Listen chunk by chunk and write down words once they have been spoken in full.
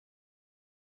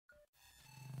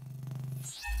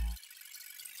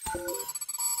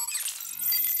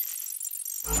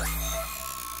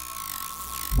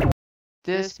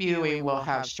This viewing will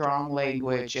have strong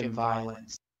language and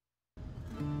violence.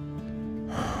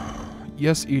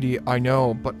 Yes, Edie, I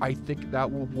know, but I think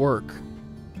that will work.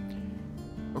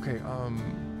 Okay,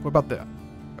 what about that?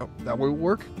 Oh, that will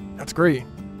work? That's great.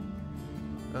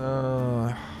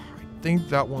 I think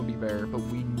that won't be better, but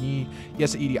we need...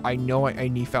 Yes, Edie, I know I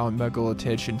need found medical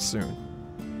attention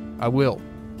soon. I will.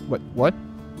 What?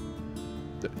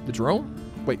 The drone?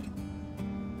 Wait.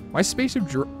 My spaceship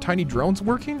tiny drone's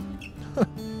working?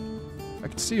 I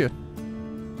can see it.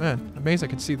 Man, amazed I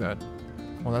can see that.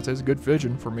 Well, that is good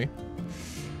vision for me.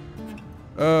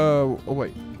 Oh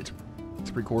wait,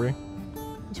 it's recording.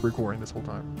 It's recording this whole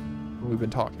time. We've been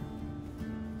talking.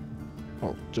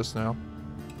 Oh, just now.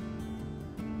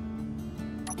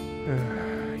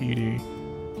 Edie.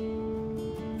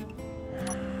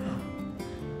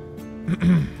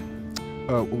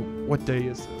 What day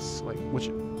is this? Like, what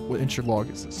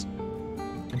interlog is this?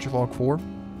 Interlog 4?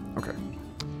 Okay.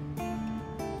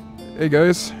 Hey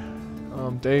guys,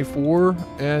 day 4,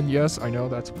 and yes, I know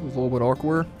that's a little bit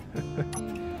awkward.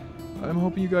 I'm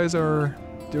hoping you guys are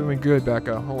doing good back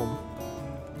at home.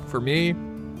 For me,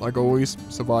 like always,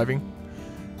 surviving.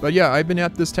 But yeah, I've been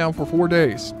at this town for 4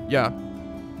 days. Yeah,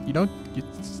 you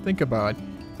just think about it.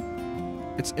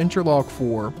 It's interlog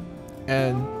 4,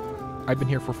 and I've been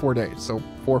here for 4 days, so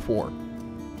 4-4.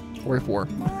 44.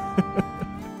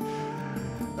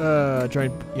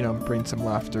 Trying to, bring some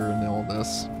laughter and all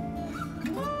this.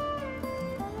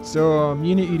 So,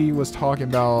 me and Edie was talking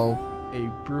about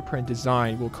a blueprint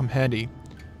design will come handy,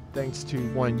 thanks to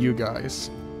one of you guys.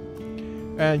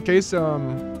 And in case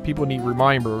people need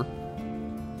remind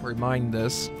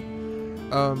this,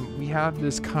 we have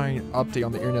this kind of update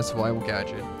on the internet survival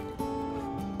gadget.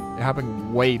 It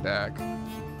happened way back.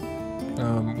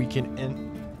 We can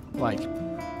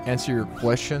answer your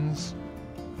questions.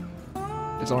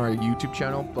 It's on our YouTube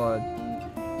channel, but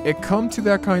it come to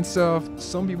that kind of stuff.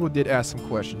 Some people did ask some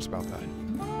questions about that.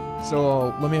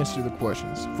 So let me answer the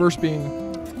questions. First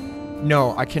being,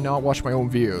 no, I cannot watch my own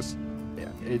videos.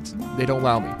 They don't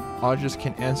allow me. I just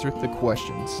can answer the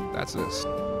questions. That's this.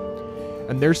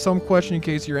 And there's some question in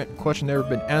case your question never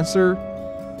been answered.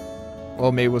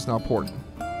 Well, maybe it was not important.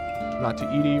 Not to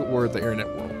Edie or the internet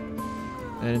world.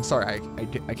 And sorry,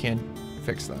 I can't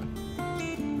fix that.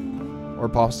 Or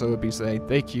possibly would be saying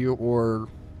thank you, or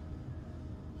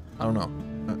I don't know.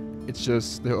 It's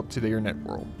just up to the internet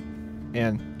world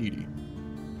and Edie.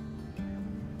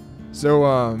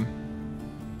 So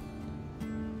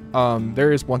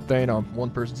there is one thing. One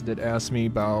person did ask me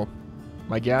about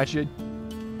my gadget.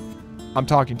 I'm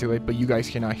talking to it, but you guys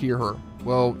cannot hear her.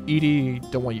 Well, Edie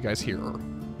don't want you guys hear her.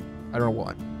 I don't know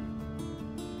why.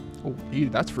 Oh, Edie,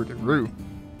 that's freaking rude.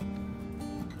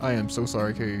 I am so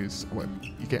sorry, cause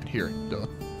you can't hear it, duh.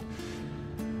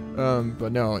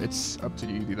 But no, it's up to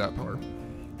Edie, that part.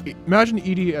 Imagine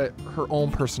Edie at her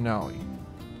own personality,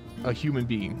 a human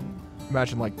being.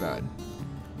 Imagine like that.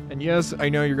 And yes, I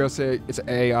know you're gonna say it's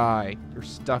AI. You're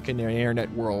stuck in an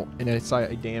internet world, and it's like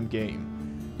a damn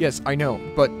game. Yes, I know,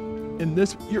 but in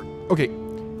this, okay.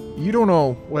 You don't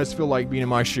know what it feels like being in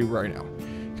my shoe right now.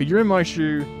 Cause you're in my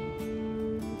shoe.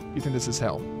 You think this is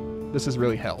hell? This is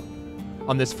really hell.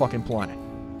 On this fucking planet.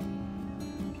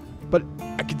 But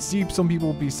I can see some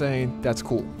people be saying that's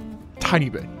cool. Tiny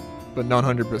bit. But not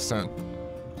 100%.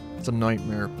 It's a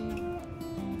nightmare.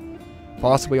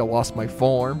 Possibly I lost my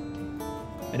farm.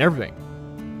 And everything.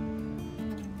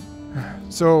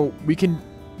 So we can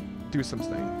do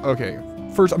something. Okay.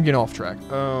 First I'm getting off track.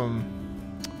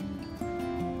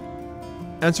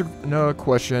 Answer another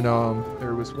question.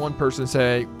 There was one person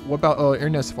say, what about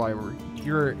internet survivor?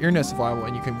 You're internet survival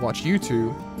and you can watch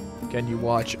YouTube. Can you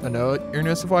watch another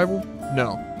internet survival?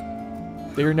 No.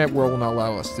 The internet world will not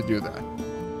allow us to do that.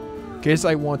 In case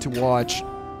I want to watch,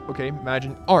 okay,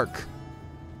 imagine Ark.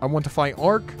 I want to find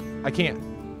Ark. I can't.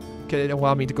 Can it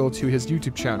allow me to go to his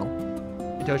YouTube channel?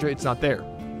 It tells you it's not there.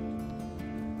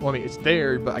 Well, I mean, it's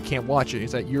there, but I can't watch it.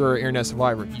 It's that you're an internet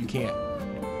survivor. You can't.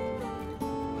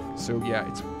 So yeah,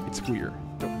 it's weird.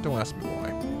 Don't ask me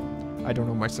why. I don't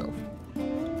know myself.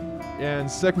 And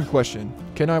second question,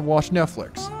 can I watch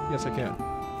Netflix? Yes, I can.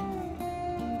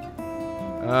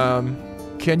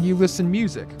 Can you listen to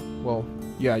music? Well,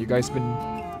 yeah, I've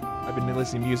been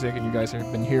listening to music and you guys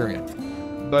have been hearing it.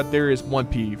 But there is one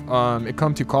peeve. It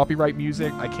comes to copyright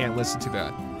music, I can't listen to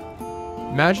that.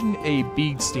 Imagine a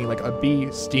bee sting, like a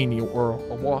bee sting you or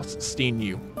a wasp sting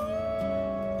you.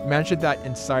 Imagine that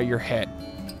inside your head.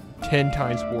 10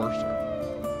 times worse.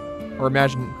 Or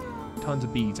imagine tons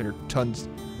of bees or tons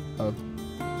of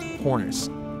hornets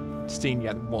scene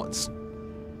at once.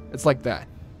 It's like that.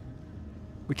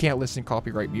 We can't listen to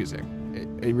copyright music.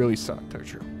 It really sucked,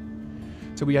 Tojo.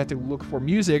 So we have to look for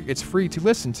music it's free to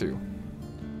listen to.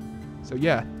 So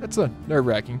yeah, that's a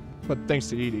nerve-wracking. But thanks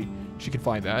to Edie, she can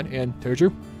find that. And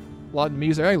Tojo, a lot of the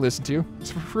music I listen to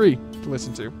is for free to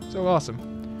listen to. So awesome.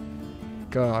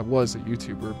 God, I was a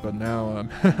YouTuber, but now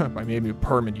I made me a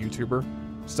permanent YouTuber,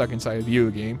 stuck inside a video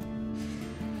game.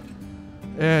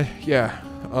 Yeah.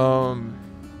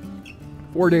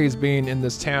 4 days being in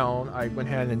this town, I went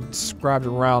ahead and scrubbed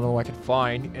around all I could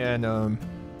find, and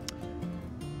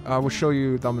I will show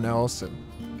you thumbnails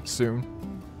soon,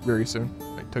 very soon.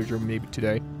 I told you maybe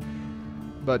today,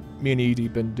 but me and Edie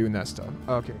been doing that stuff.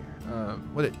 Okay. Are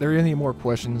there any more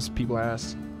questions people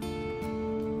ask?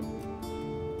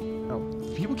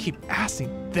 Oh, people keep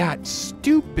asking that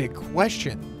stupid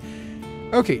question.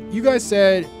 Okay, you guys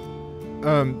said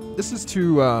this is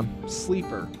to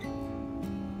Sleeper.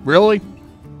 Really?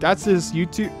 That's his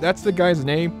YouTube. That's the guy's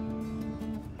name.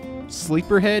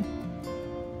 Sleeperhead.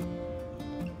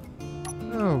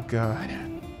 Oh God.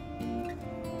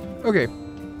 Okay.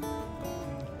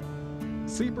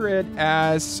 Sleeperhead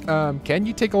asks, can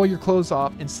you take all your clothes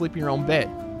off and sleep in your own bed?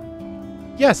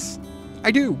 Yes, I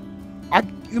do. I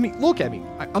mean, look at me.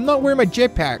 I'm not wearing my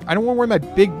jetpack. I don't want to wear my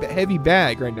big, heavy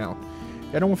bag right now.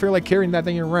 I don't feel like carrying that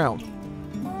thing around.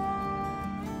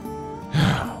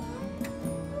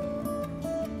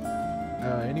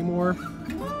 Any more?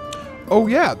 Oh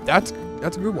yeah, that's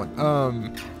a good one.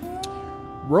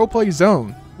 Roleplay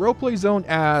Zone. Roleplay Zone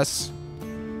asks,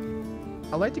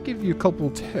 I'd like to give you a couple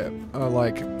tips.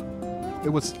 Like, it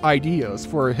was ideas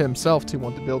for himself to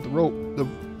want to build the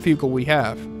vehicle we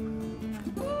have.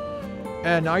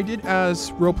 And I did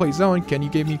ask Roleplay Zone, can you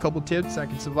give me a couple tips I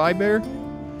can survive better?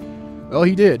 Well,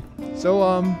 he did.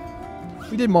 So,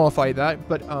 we did modify that,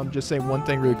 but just saying one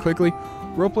thing really quickly.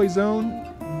 Roleplay Zone,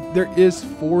 there is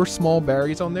 4 small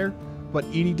batteries on there, but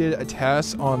Edie did a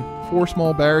test on 4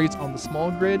 small batteries on the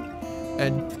small grid,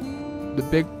 and the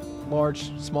big,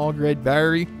 large, small grid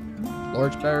battery,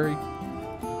 large battery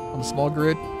on the small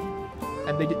grid,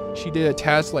 and she did a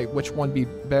test like which one be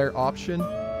better option.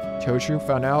 Toshu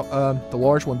found out the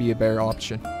large one be a better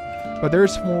option, but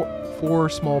there's 4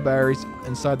 small batteries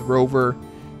inside the rover,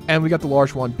 and we got the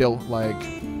large one built like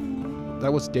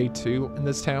that was day 2 in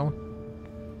this town.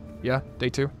 Yeah, day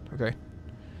 2. Okay.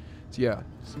 So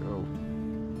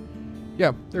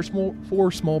yeah, there's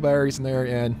 4 small batteries in there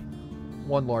and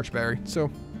 1 large battery, so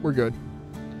we're good.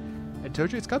 And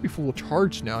Tojo, it's gotta be full of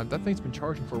charge now. That thing's been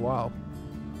charging for a while.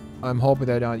 I'm hoping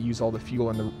that I don't use all the fuel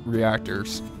in the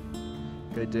reactors.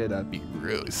 If I did, that'd be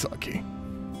really sucky.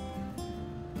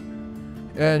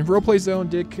 And Roleplay Zone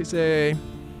did say,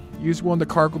 use one of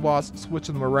the cargo bots, switch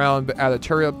them around, but add a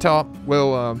turret up top.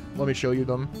 Well, let me show you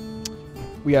them.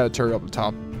 We had a turret up the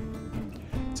top.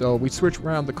 So we switched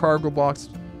around the cargo box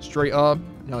straight up.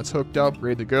 Now it's hooked up,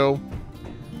 ready to go.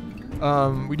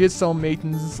 We did some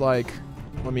maintenance, like,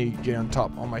 let me get on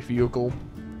top on my vehicle.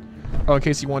 Oh, in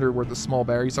case you wonder where the small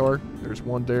batteries are, there's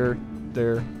one there,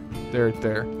 there.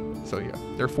 So yeah,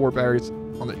 there are 4 batteries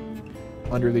on the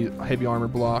under the heavy armor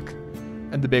block,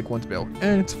 and the big one's built,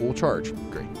 and it's full charge.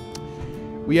 Great.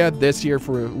 We had this here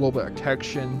for a little bit of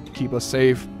protection, keep us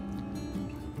safe.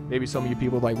 Maybe some of you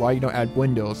people are like, why you don't add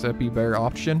windows? That'd be a better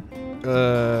option.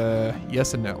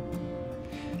 Yes and no.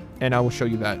 And I will show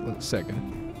you that in a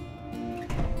second.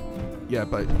 Yeah,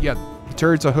 but yeah, the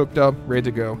turrets are hooked up, ready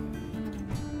to go.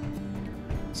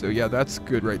 So yeah, that's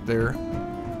good right there.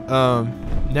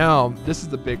 Now, this is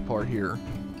the big part here.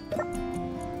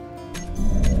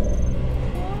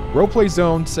 Roleplay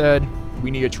Zone said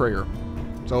we need a trailer.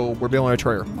 So we're building a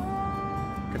trailer.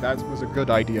 That was a good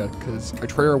idea, because a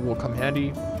trailer will come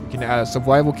handy. We can add a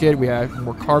survival kit, we have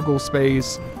more cargo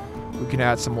space, we can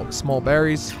add some small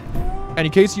batteries. And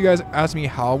in case you guys ask me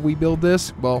how we build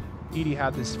this, well, Edie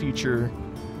had this feature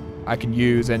I can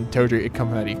use and told you it come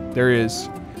handy. There is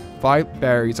 5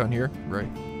 batteries on here, right?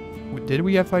 Did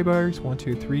we have 5 batteries? 1,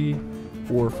 2, 3,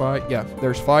 4, 5. Yeah,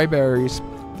 there's 5 batteries.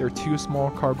 There are 2 small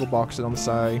cargo boxes on the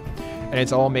side, and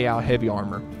it's all made out of heavy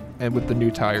armor and with the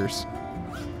new tires.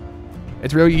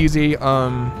 It's really easy.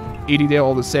 Edie did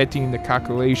all the setting, the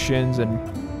calculations, and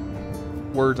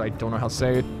words I don't know how to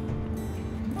say it.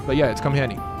 But yeah, it's come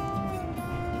handy.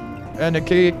 And it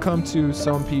can come to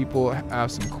some people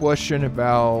have some question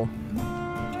about,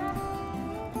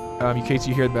 in case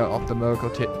you hear about the medical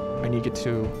tip, I need to get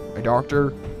to a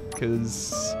doctor,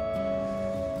 because,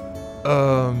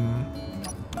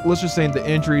 let's just say the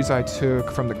injuries I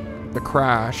took from the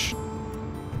crash,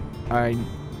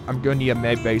 I'm gonna need a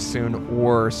med base soon,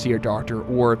 or see a doctor,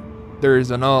 or there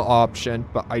is another option,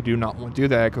 but I do not want to do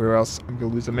that or else I'm going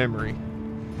to lose a memory.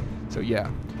 So yeah,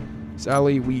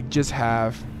 sadly we just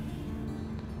have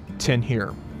 10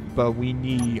 here, but we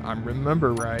need, I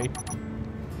remember right,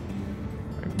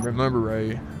 I've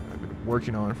been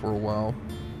working on it for a while.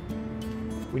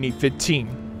 We need 15.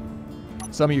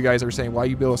 Some of you guys are saying, why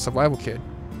you build a survival kit?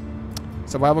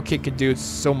 Survival kit can do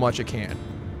so much it can,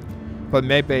 but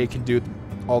medbay can do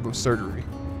all the surgery,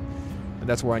 and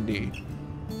that's what I need.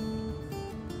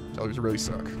 So these really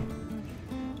suck.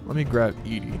 Let me grab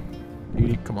Edie.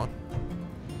 Edie, come on.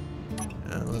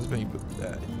 Let's maybe put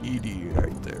that Edie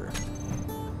right there.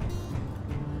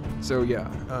 So yeah,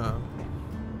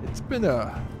 it's been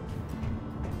a,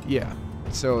 yeah.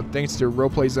 So thanks to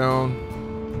Roleplay Zone.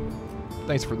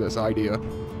 Thanks for this idea.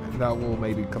 That will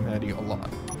maybe come handy a lot.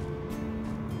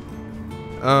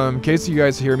 In case you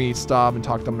guys hear me stop and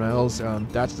talk to someone else,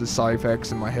 that's the side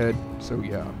effects in my head. So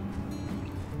yeah,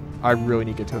 I really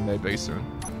need to get to the med base soon.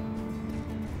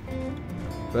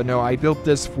 But no, I built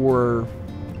this for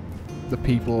the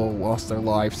people who lost their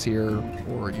lives here,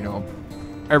 or you know,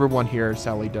 everyone here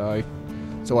sadly died.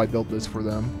 So I built this for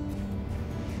them.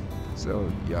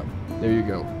 So yeah, there you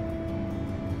go.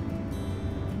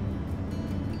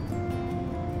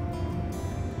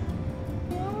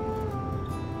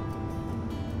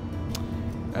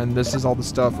 And this is all the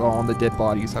stuff on the dead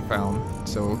bodies I found.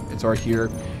 So it's right here.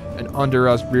 And under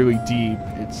us, really deep,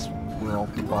 it's where all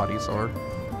the bodies are.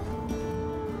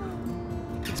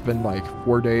 It's been like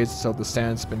 4 days, so the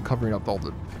sand's been covering up all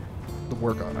the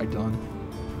work I done.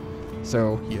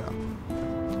 So yeah,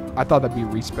 I thought that'd be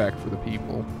respect for the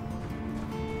people.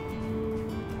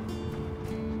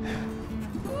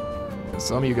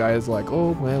 Some of you guys like,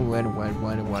 oh, when?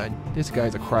 This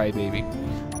guy's a crybaby.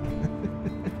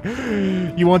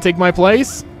 You want to take my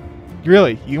place?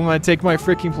 Really? You want to take my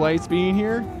freaking place being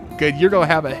here? Good, you're gonna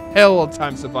have a hell of a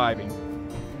time surviving.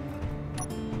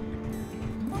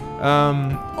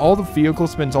 All the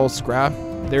vehicles been all scrap.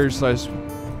 There's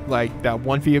like that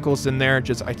one vehicle's in there.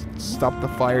 Just I stopped the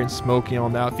fire and smoking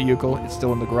on that vehicle. It's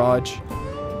still in the garage.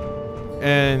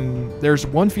 And there's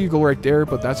one vehicle right there,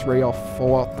 but that's ready to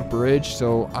fall off the bridge.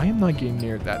 So I am not getting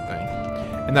near that thing.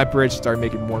 And that bridge started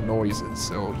making more noises,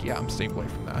 so yeah, I'm staying away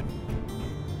from that.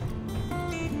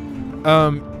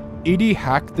 Edie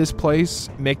hacked this place,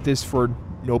 make this for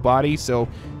nobody, so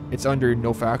it's under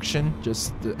no faction.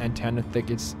 Just the antenna think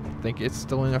it's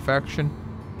still in a faction.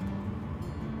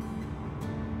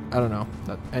 I don't know.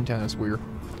 That antenna's weird.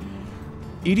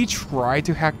 Edie tried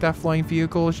to hack that flying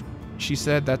vehicle. She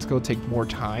said that's gonna take more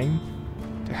time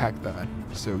to hack that.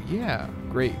 So yeah,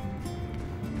 great.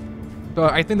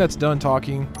 But I think that's done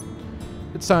talking.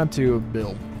 It's time to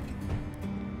build.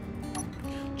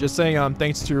 Just saying,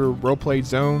 thanks to Roleplay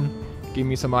Zone, gave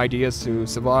me some ideas to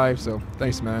survive. So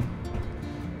thanks, man.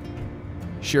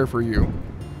 Cheer for you.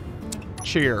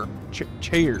 Cheer,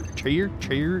 cheers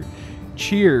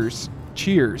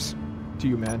to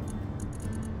you, man.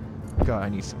 God, I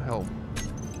need some help.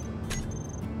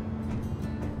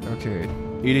 Okay,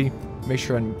 Edie, make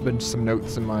sure I put some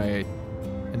notes in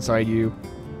inside you.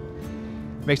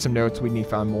 Make some notes. We need to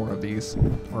find more of these,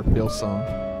 or build some.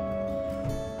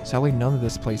 Sadly, none of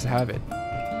this place have it.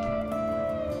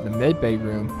 The med bay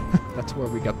room. That's where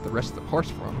we got the rest of the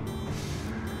parts from.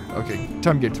 Okay,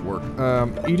 time to get to work.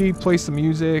 Edie, play some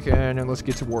music, and then let's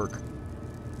get to work.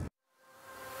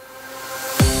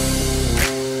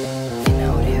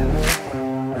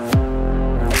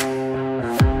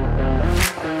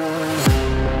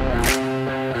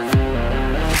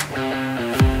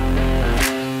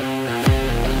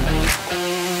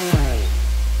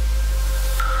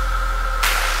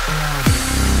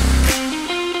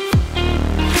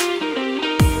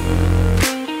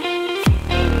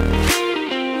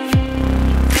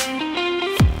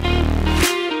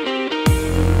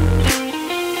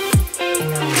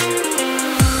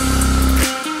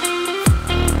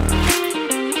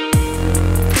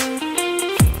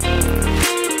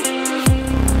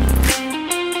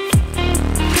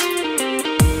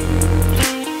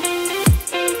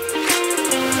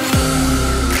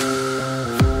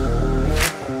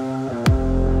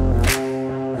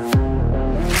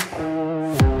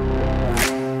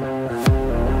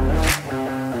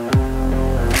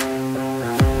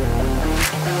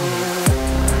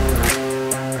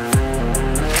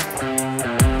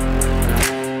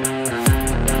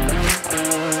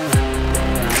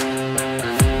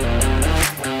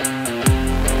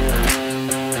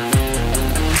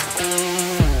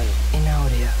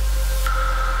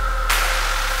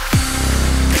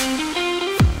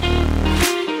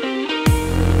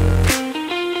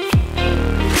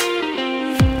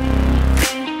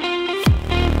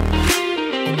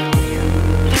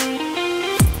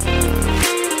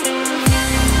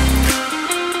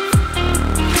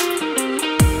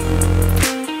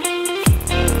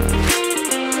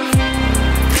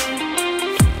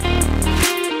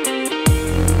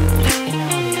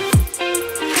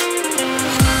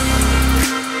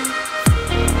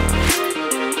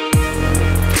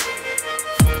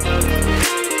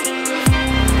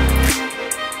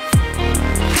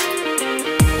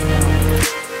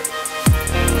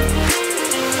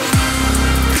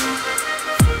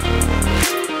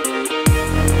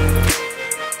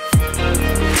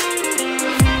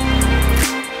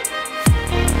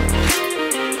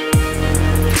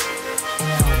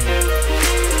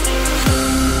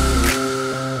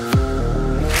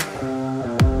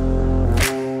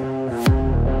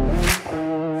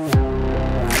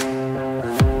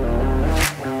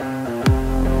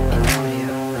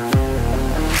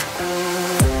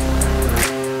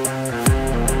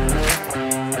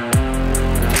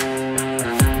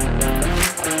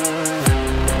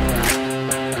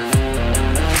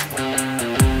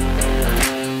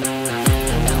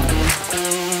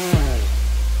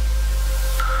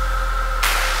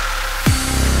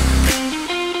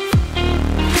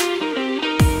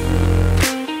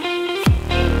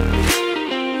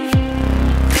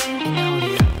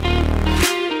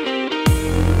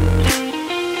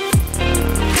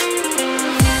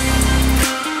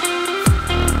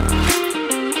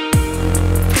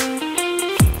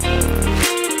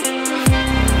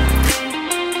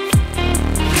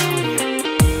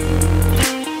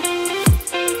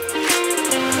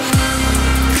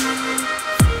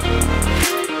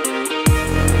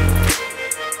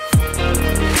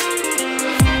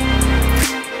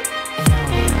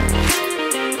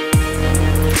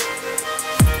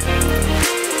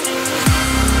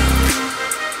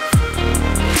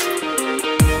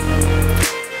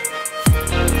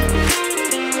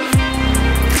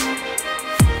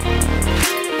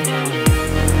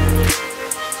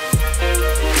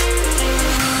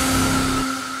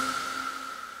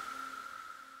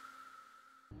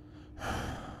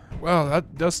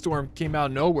 that dust storm came out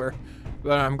of nowhere.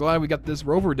 But I'm glad we got this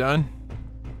rover done.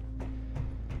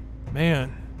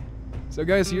 Man. So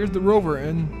guys, here's the rover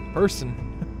in person.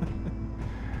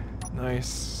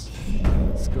 Nice.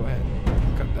 Let's go ahead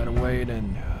and cut that away,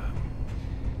 then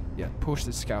yeah, push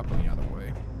the scaffolding out of the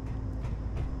way.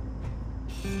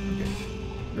 Okay.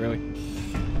 Really?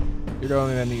 You're the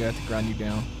only one that have to grind you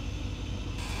down.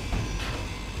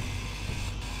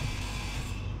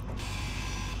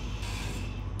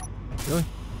 Really?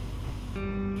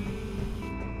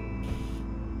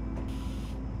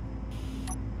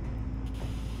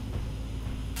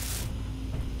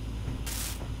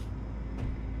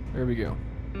 There we go.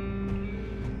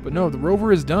 But no, the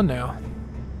rover is done now.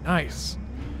 Nice.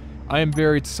 I am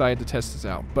very excited to test this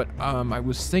out. But I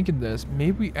was thinking this.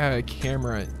 Maybe we add a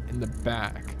camera in the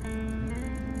back.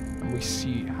 And we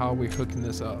see how we're hooking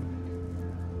this up.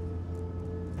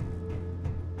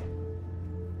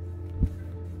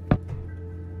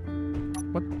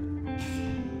 What?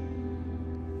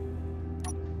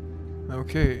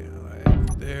 Okay.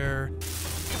 Right there.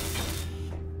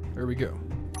 There we go.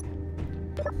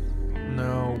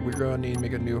 No, we're gonna need to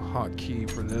make a new hotkey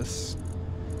for this.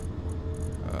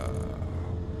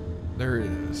 There it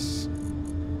is.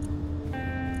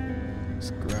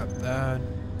 Let's grab that.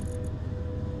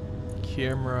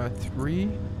 Camera 3.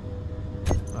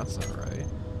 That's not right.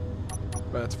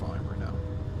 But that's fine right now.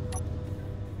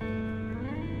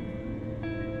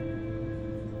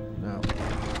 Now,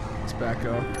 let's back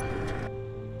up.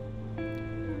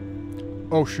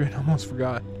 Oh shit, I almost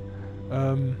forgot.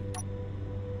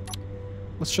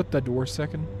 Let's shut that door a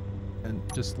second and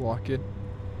just lock it.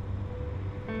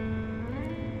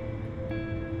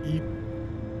 Eat.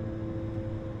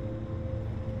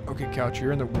 Okay, couch,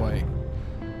 you're in the way.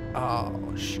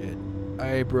 Oh shit.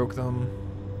 I broke them.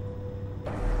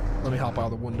 Let me hop out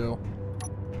of the window.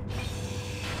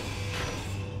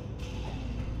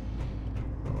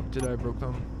 Oh, did I broke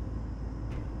them?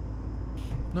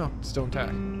 No, still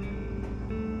intact.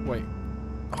 Wait.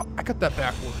 Oh, I got that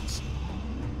backwards.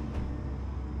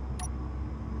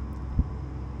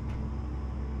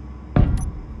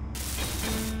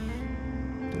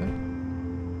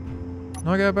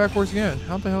 No, I got it backwards again.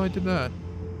 How the hell I did that?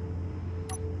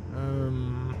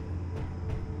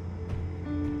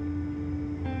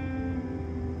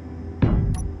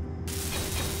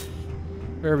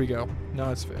 There we go. Now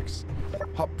it's fixed.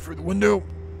 Hop through the window.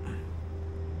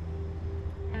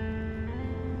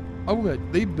 Oh,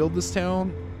 good. They built this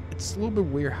town. It's a little bit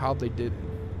weird how they did it.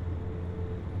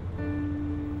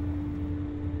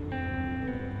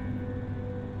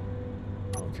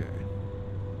 Okay.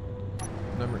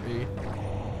 Number 8.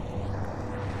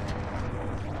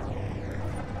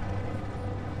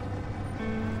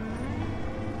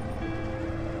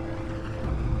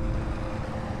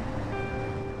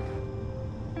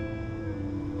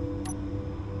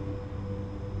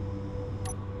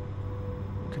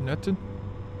 Connected?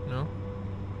 No.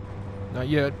 Not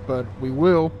yet, but we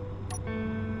will.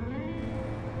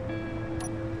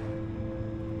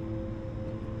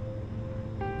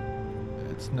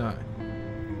 It's not.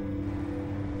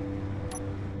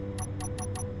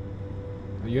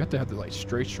 You have to have the like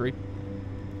straight.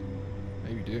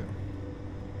 Maybe you do.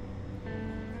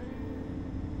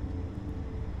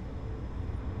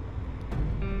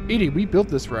 Edie, we built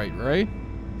this right?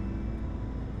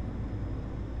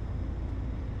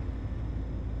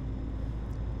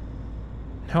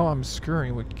 Now I'm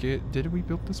scurrying. Like, did we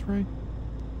build this right?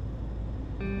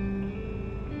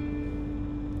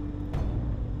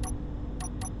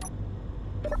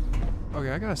 Okay,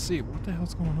 I gotta see. What the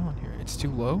hell's going on here? It's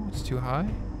too low? It's too high?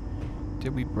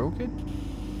 Did we broke it?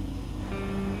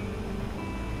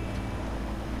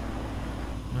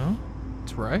 No?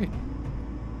 It's right.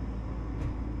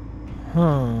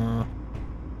 Huh.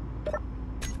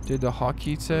 Did the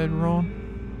hotkey say it wrong?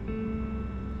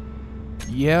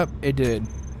 Yep, it did.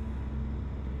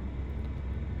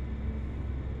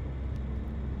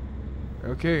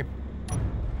 Okay.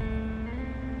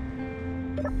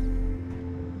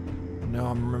 Now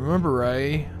I'm remember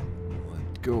right.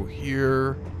 Let's go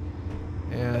here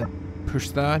and push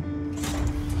that.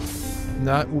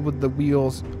 Not with the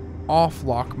wheels off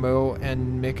lock mode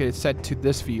and make it set to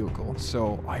this vehicle.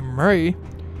 So I'm ready.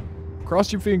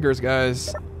 Cross your fingers,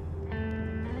 guys.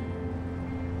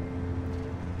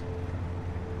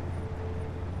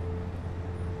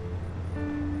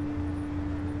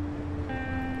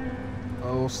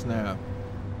 Oh snap.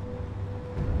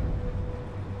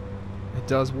 It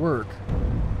does work.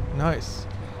 Nice.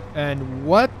 And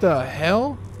what the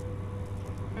hell?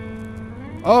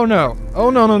 Oh no. Oh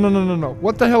no.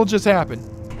 What the hell just happened?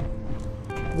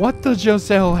 What the just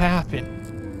hell happened?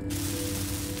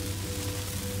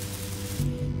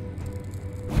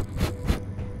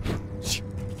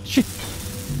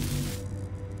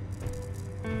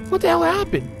 What the hell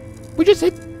happened? We just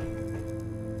hit...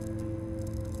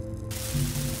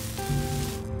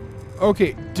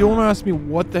 Okay, don't ask me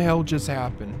what the hell just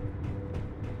happened.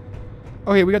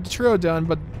 Okay, we got the trail done,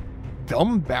 but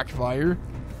them backfire.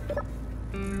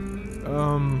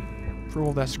 For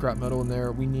all that scrap metal in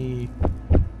there, we need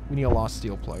a lot of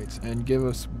steel plates, and give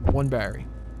us 1 battery,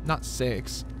 not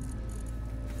 6.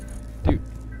 Dude,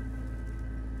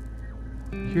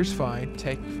 here's fine.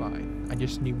 Take fine. I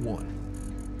just need 1.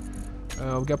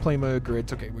 We got plenty of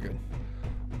grids. Okay, we're good.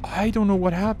 I don't know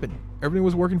what happened. Everything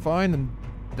was working fine, and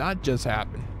that just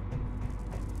happened.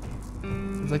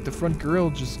 It's like the front grill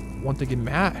just want to get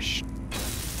mashed.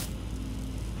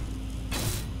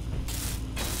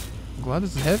 I'm glad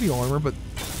this is heavy armor, but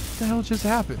what the hell just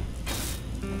happened?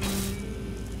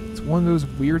 It's one of those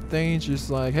weird things,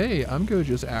 just like, hey, I'm gonna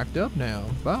just act up now.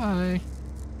 Bye.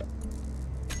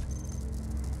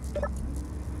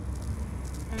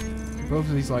 Both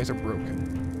of these lights are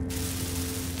broken.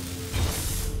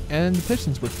 And the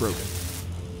pistons were broken.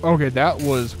 Okay, that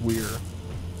was weird.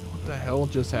 What the hell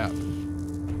just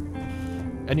happened?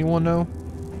 Anyone know?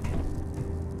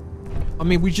 I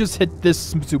mean, we just hit this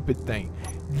stupid thing.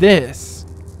 This.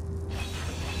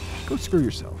 Go screw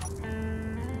yourself.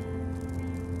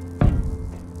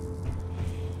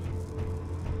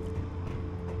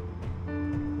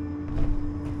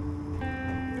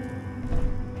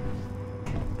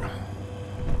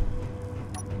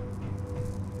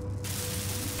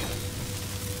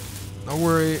 Don't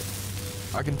worry.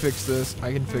 I can fix this.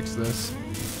 I can fix this.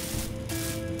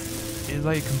 It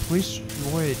like completely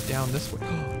destroyed down this way.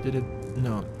 Did it?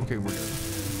 No. Okay, we're good.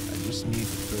 I just need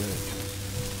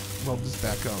to weld this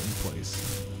back out in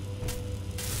place.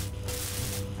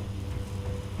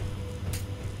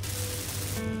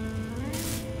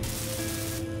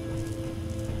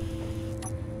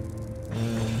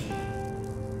 And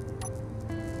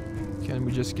can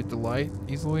we just get the light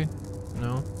easily?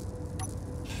 No.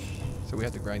 So we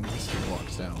have to grind these 2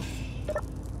 blocks down.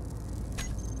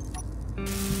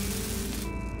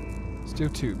 Steel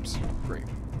tubes. Great.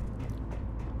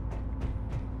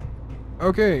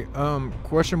 Okay,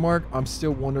 question mark. I'm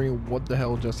still wondering what the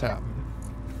hell just happened.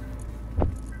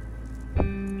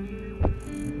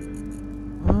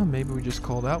 Maybe we just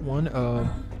call that one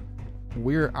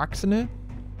weird accident.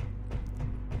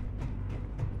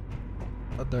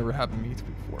 That never happened to me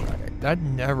before. That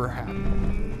never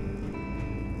happened.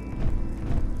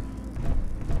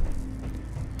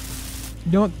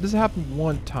 You know, this happened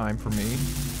one time for me,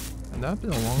 and that's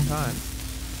been a long time.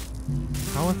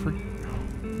 How I forget.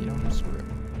 You know, screw it.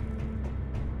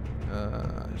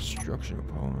 Destruction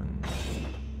opponent.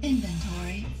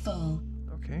 Inventory full.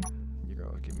 Okay, you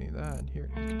gotta give me that. Here,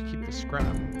 you can keep the scrap.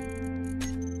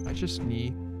 I just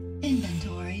need.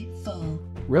 Inventory full.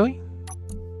 Really?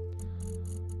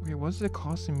 Okay, what's it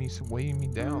costing me? Weighing me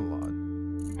down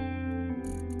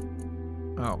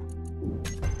a lot. Oh,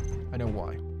 I know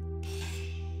why.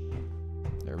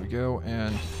 There we go,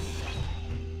 and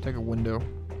take a window.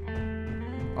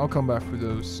 I'll come back for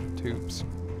those tubes.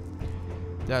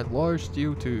 That large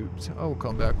steel tubes. I will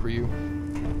come back for you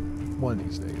one of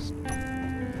these days.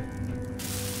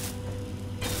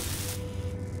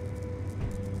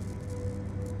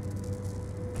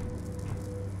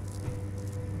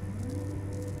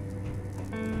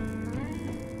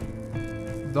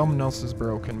 Something else is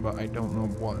broken, but I don't know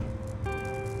what.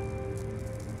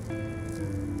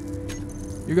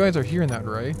 You guys are hearing that,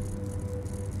 right?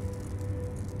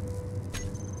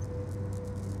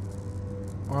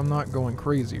 Or I'm not going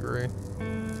crazy, right?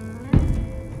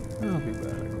 That'll be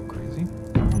bad. I go crazy.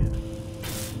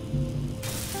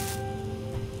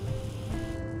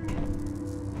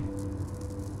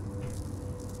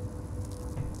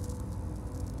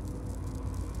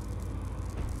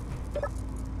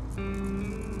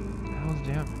 The hell's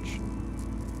damaged?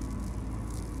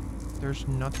 There's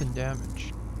nothing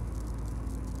damaged.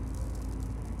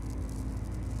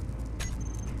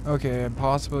 Okay, and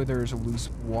possibly there's a loose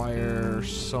wire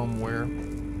somewhere.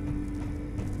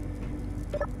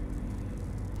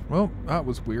 Well, that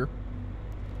was weird.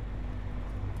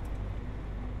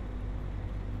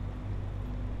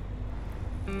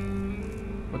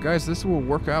 But guys, this will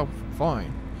work out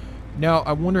fine. Now,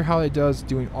 I wonder how it does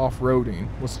doing off-roading.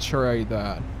 Let's try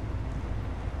that.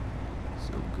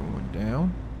 So, going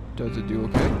down. Does it do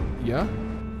okay? Yeah.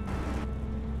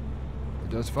 It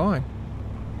does fine.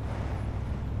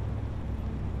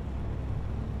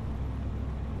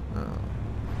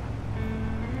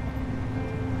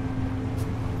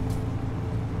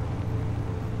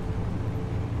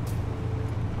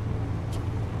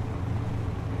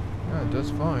 Yeah, it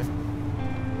does fine.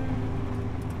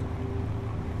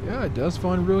 Yeah, it does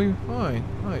find really fine.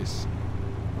 Nice.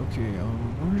 Okay,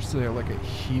 where's there like a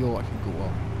heel I can go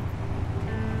up?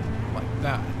 Like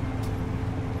that.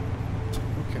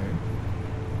 Okay.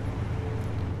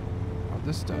 Oh,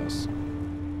 this does.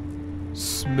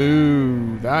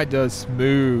 Smooth. That does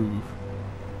smooth.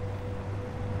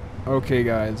 Okay,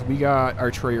 guys, we got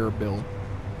our trailer built.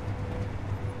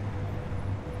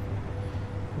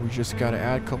 We just gotta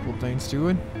add a couple things to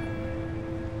it.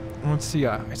 Let's see,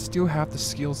 I still have the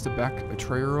skills to back a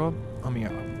trailer up. I mean,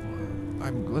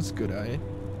 I'm less good at it.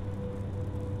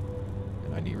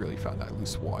 And I need to really find that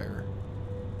loose wire.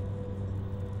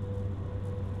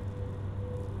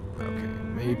 Okay,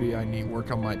 maybe I need to work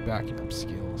on my backing up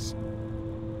skills.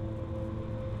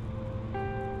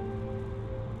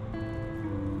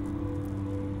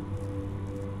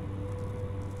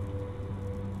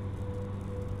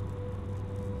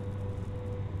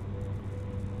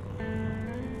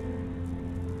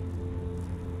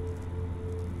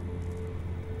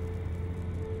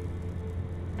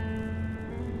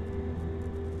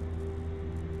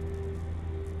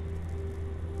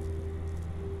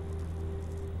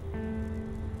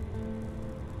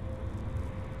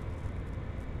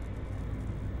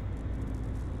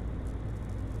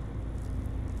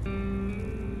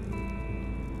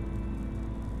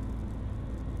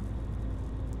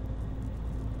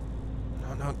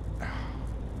 No.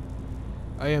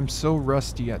 I am so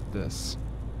rusty at this.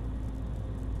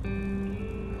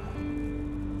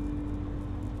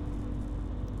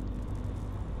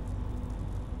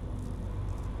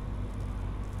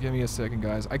 Give me a second,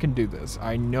 guys. I can do this.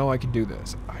 I know I can do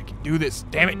this. I can do this.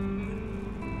 Damn it.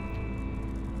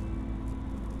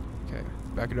 Okay,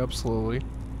 back it up slowly.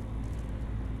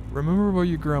 Remember what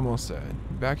your grandma said.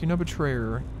 Backing up a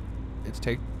trailer, it's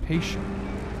take patience.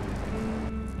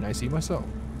 And I see myself.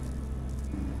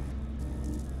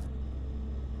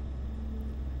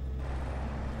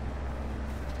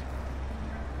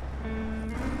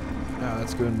 Ah,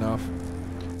 that's good enough.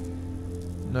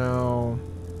 Now,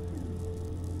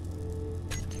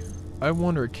 I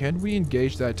wonder, can we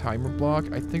engage that timer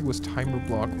block? I think it was timer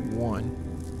block 1.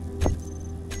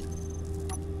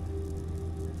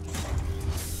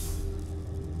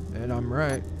 And I'm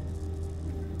right.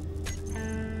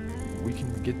 We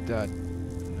can get that.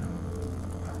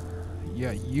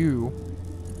 Yeah, you.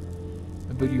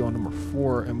 I put you on number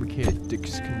 4, and we can't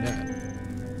disconnect.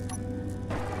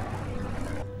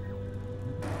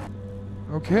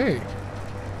 Okay.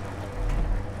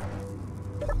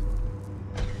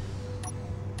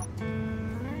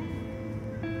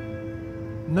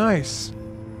 Nice.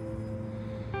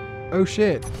 Oh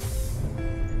shit.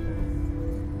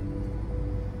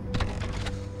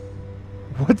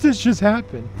 What just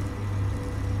happened?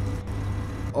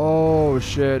 Oh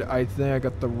shit, I think I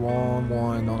got the wrong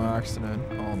one on accident.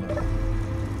 Oh no.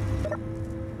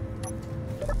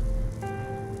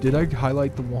 Did I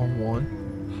highlight the wrong one?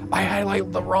 I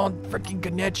highlighted the wrong freaking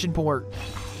connection port.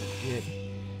 Shit.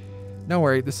 Don't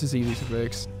worry, this is easy to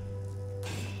fix.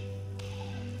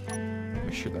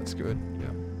 Make sure that's good,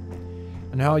 yeah.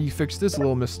 And how you fix this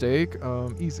little mistake,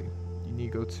 easy. You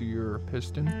need to go to your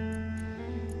piston,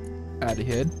 add a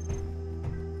head.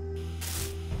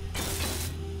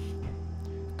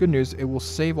 Good news, it will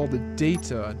save all the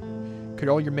data. Cause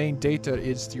all your main data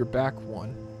is your back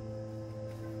one.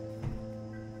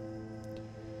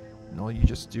 And all you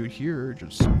just do here,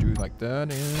 just do like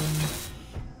that and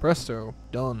presto,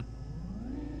 done.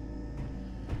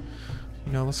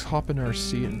 You know, let's hop in our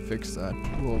seat and fix that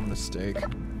little mistake.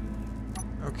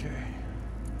 Okay.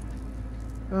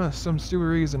 Some stupid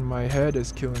reason my head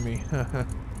is killing me.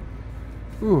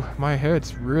 Ooh, my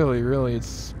head's really,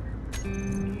 it's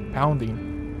pounding.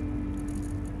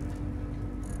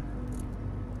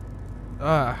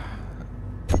 I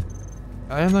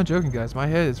am not joking, guys. My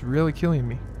head is really killing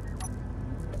me.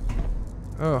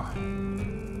 Oh.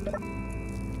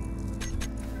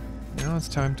 Now it's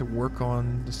time to work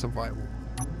on the survival.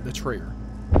 The trailer.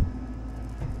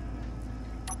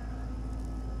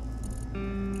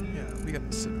 Yeah, we got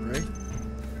this in, right?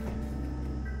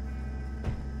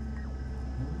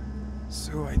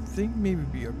 So I think maybe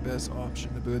it'd be our best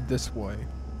option to do it this way.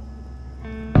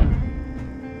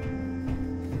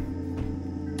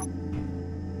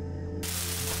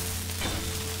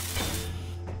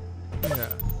 Yeah.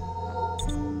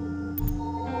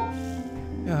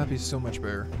 Yeah, that'd be so much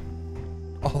better.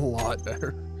 A lot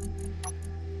better.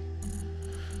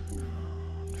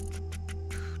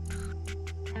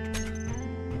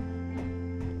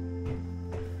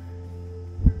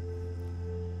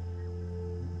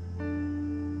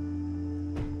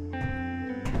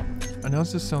 I know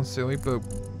this sounds silly, but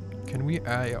can we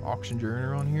add an oxygen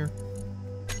generator on here?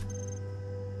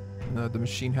 The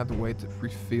machine had to wait to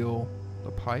refill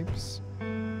the pipes.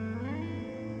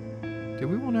 Did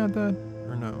we want to add that?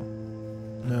 Or no?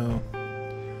 No.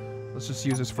 Let's just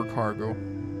use this for cargo.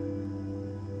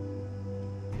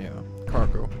 Yeah,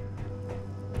 cargo.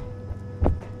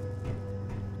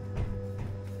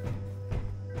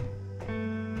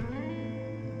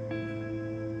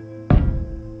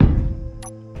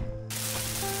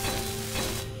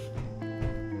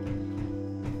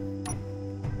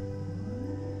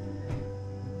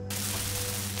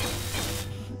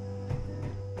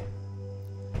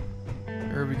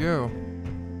 There we go.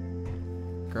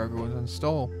 Cargo is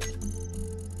installed.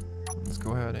 Let's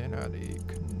go ahead and add a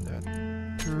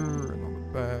connector and on the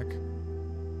back.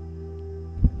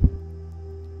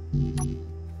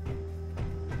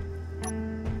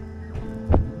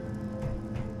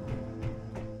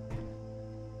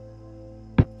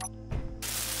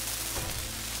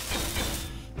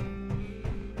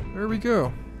 There we go.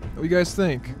 What do you guys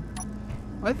think?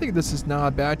 I think this is not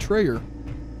a bad trailer.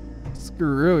 This could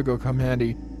really go come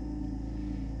handy.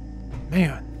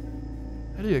 Man,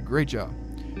 I did a great job.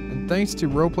 And thanks to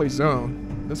Roleplay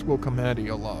Zone, this will come handy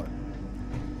a lot.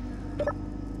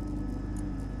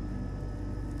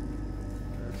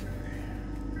 Okay.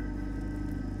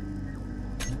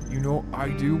 You know, I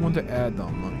do want to add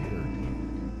them on here.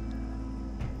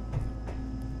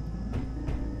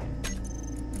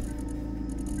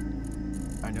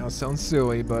 I know it sounds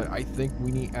silly, but I think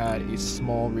we need to add a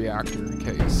small reactor in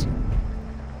case.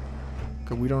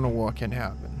 Because we don't know what can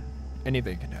happen.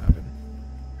 Anything can happen.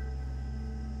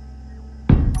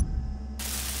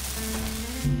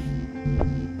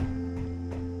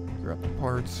 Grab the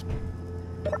parts.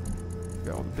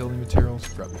 Grab all the building materials.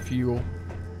 Grab the fuel.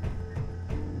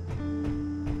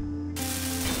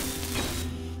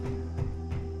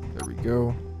 There we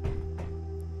go.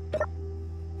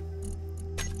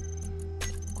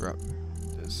 Grab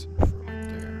this from right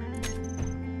there.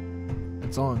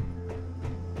 It's on.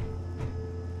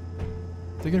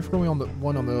 Thinking if we're going on the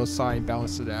one on the other side,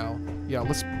 balance it out. Yeah,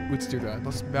 let's do that.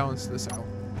 Let's balance this out.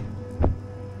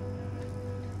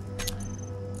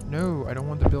 No, I don't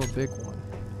want to build a big one,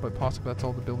 but possibly that's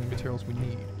all the building materials we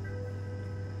need.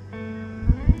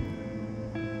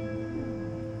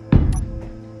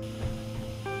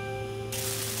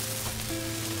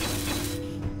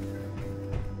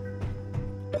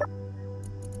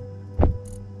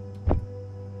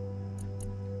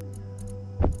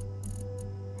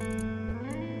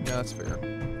 That's fair.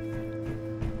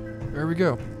 There we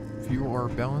go. If you are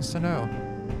balancing out.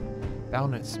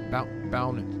 Balance.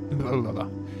 Balance. Blah, blah, blah.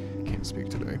 Can't speak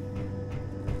today.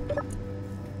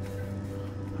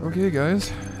 Okay,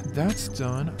 guys. That's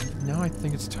done. Now I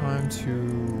think it's time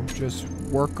to just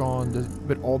work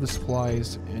on all the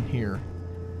supplies in here.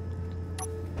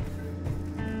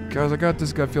 Guys, I got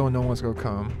this gut feeling no one's gonna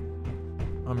come.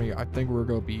 I mean, I think we're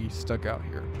gonna be stuck out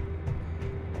here.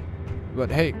 But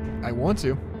hey, I want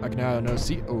to. I can add another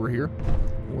seat over here.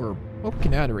 Or what we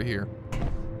can add right here.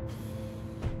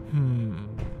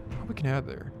 What we can add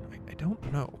there? I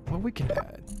don't know. What we can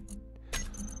add.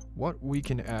 What we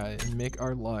can add and make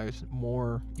our lives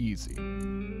more easy.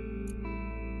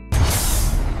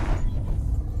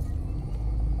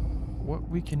 What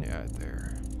we can add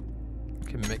there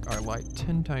can make our life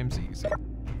 10 times easy.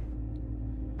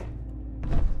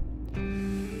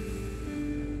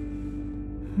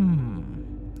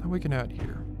 What we can add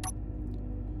here?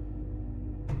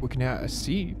 We can add a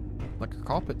seat, like a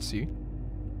carpet seat,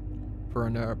 for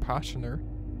another passenger.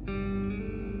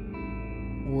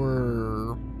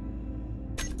 Or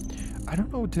I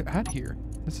don't know what to add here.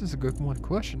 This is a good one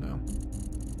question now.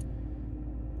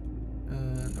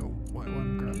 No, why am I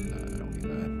grabbing that? I don't need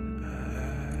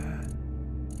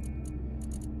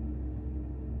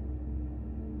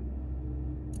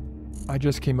that. I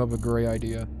just came up with a great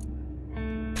idea.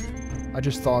 I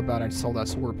just thought about it. I saw that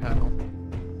solar panel.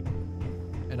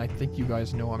 And I think you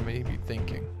guys know what I may be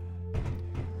thinking.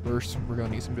 First, we're going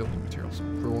to need some building materials.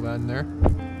 Throw that in there.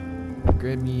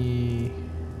 Give me...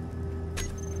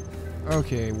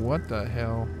 Okay, what the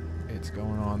hell is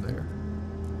going on there?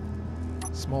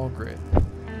 Small grid.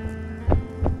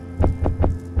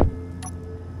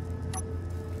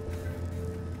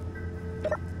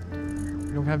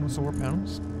 We don't have no solar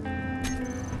panels?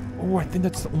 Oh, I think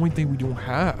that's the only thing we don't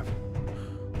have.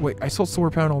 Wait, I saw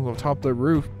solar panel on the top of the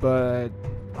roof, but...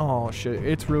 Oh, shit.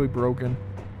 It's really broken.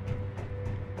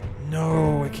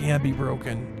 No, it can't be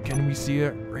broken. Can we see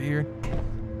it right here?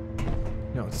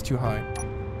 No, it's too high.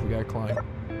 We gotta climb.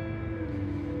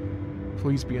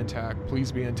 Please be intact.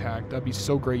 Please be intact. That'd be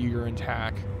so great you're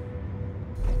intact.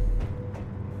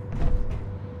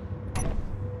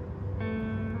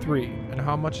 3 3. And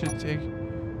how much it take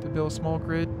to build a small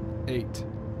grid? 8.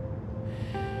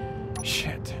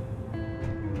 Shit.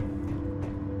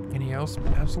 Any else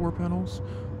have solar panels?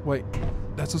 Wait,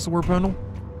 that's a solar panel?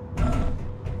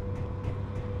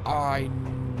 I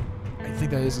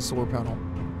think that is a solar panel.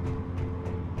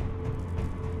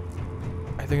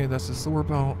 I think that's a solar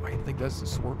panel. I think that's a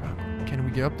solar panel. Can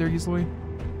we get up there easily?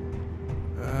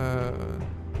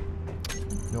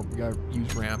 Nope, we gotta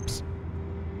use ramps.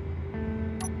 We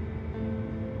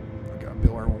gotta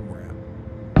build our own ramp.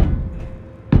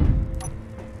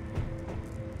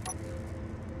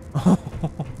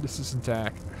 This is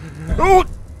intact. Oh!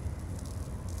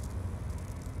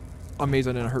 Amazed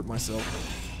I didn't hurt myself.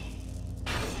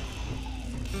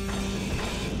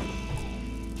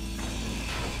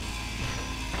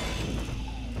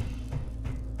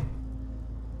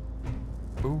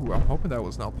 Ooh, I'm hoping that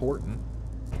was not important.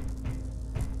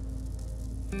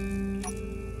 You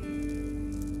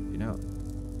know,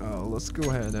 let's go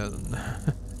ahead and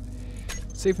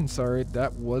safe and sorry,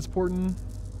 that was important.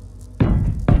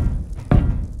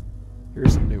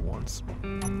 Here's some new ones.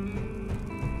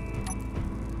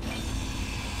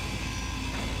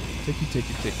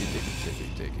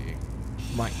 Takey.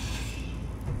 Mine.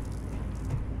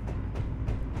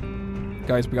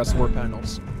 Guys, we got solar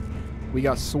panels. We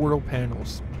got solar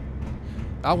panels.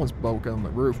 That one's broken on the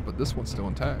roof, but this one's still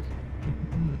intact.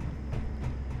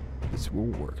 This will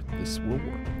work. This will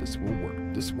work. This will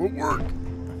work. This will work.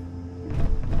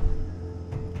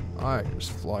 Alright,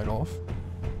 just fly it off.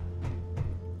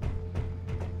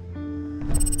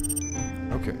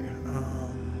 Okay.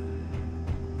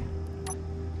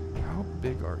 How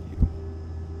big are you?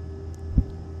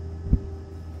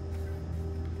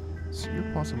 So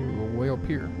you're possibly way up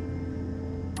here.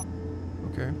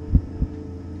 Okay.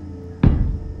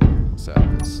 Let's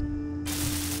add this.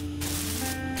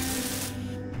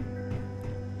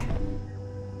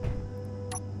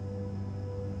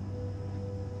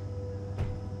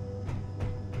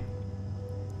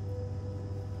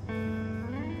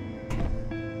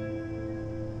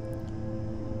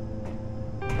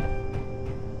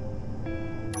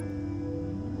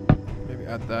 Maybe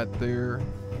add that there.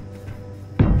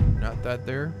 Not that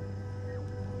there.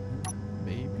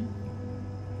 Maybe.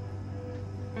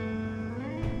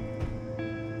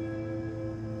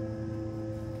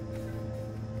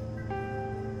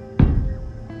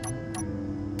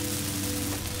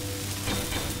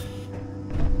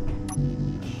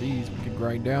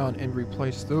 Grind down and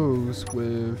replace those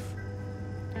with,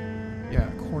 yeah,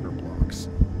 corner blocks.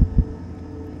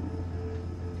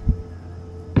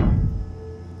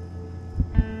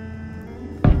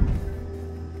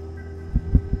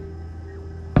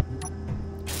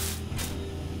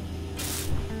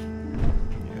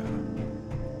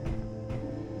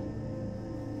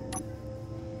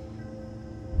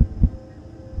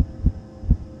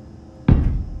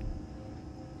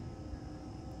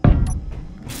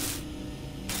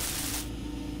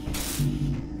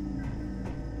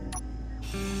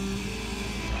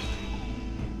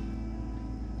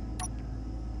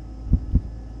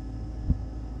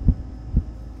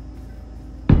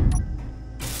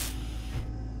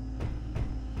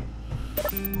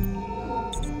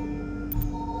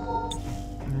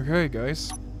 Okay,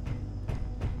 guys.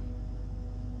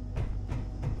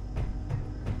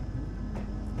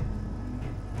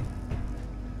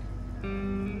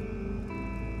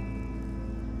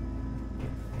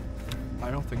 I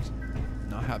don't think so.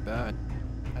 Not that bad.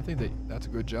 I think that's a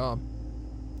good job.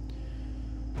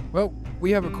 Well,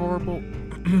 we have a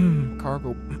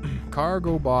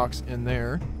cargo box in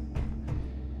there.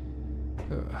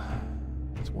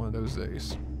 It's one of those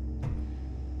days.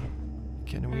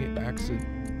 Can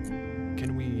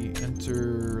we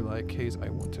enter, like, case I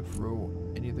want to throw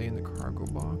anything in the cargo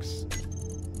box?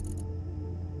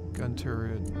 Gun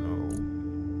turret, no.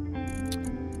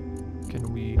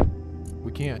 Can we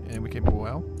can't, and we can pull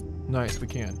out? Nice, we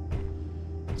can.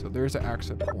 So there's an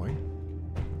access point.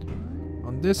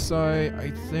 On this side, I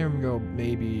think I'm gonna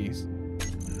maybe,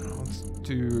 let's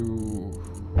do,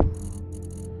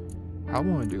 I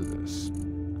wanna do this.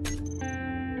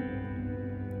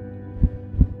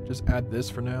 Just add this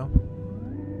for now.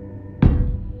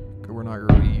 Cause we're not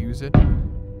really use it.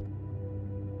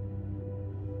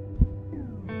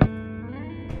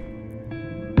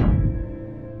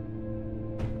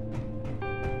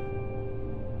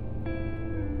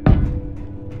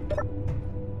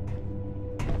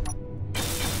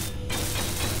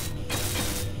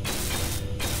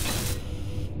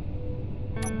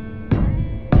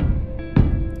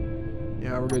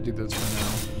 Yeah, we're gonna do this for now.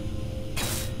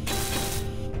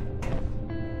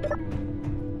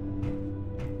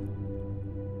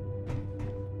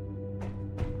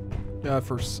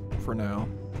 For now.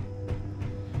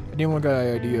 If anyone got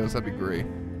any ideas, that'd be great.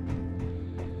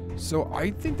 So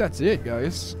I think that's it,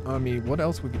 guys. I mean, what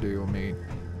else we could do? I mean,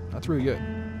 that's really good.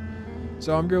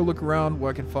 So I'm gonna look around what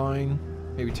I can find,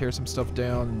 maybe tear some stuff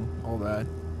down and all that.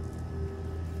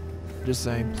 Just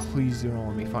saying, please don't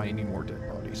let me find any more dead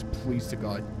bodies. Please to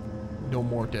God, no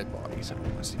more dead bodies. I don't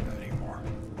want to see that anymore.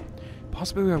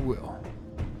 Possibly I will.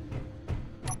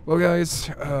 Well, guys,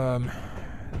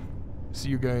 see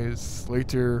you guys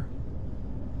later.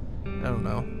 I don't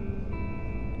know.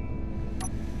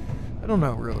 I don't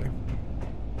know, really.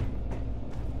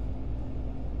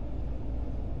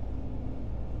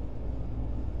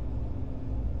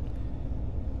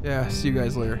 Yeah, see you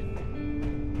guys later.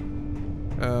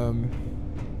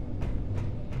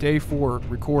 Day 4,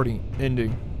 recording,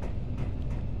 ending.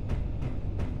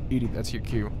 Edie, that's your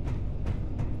cue.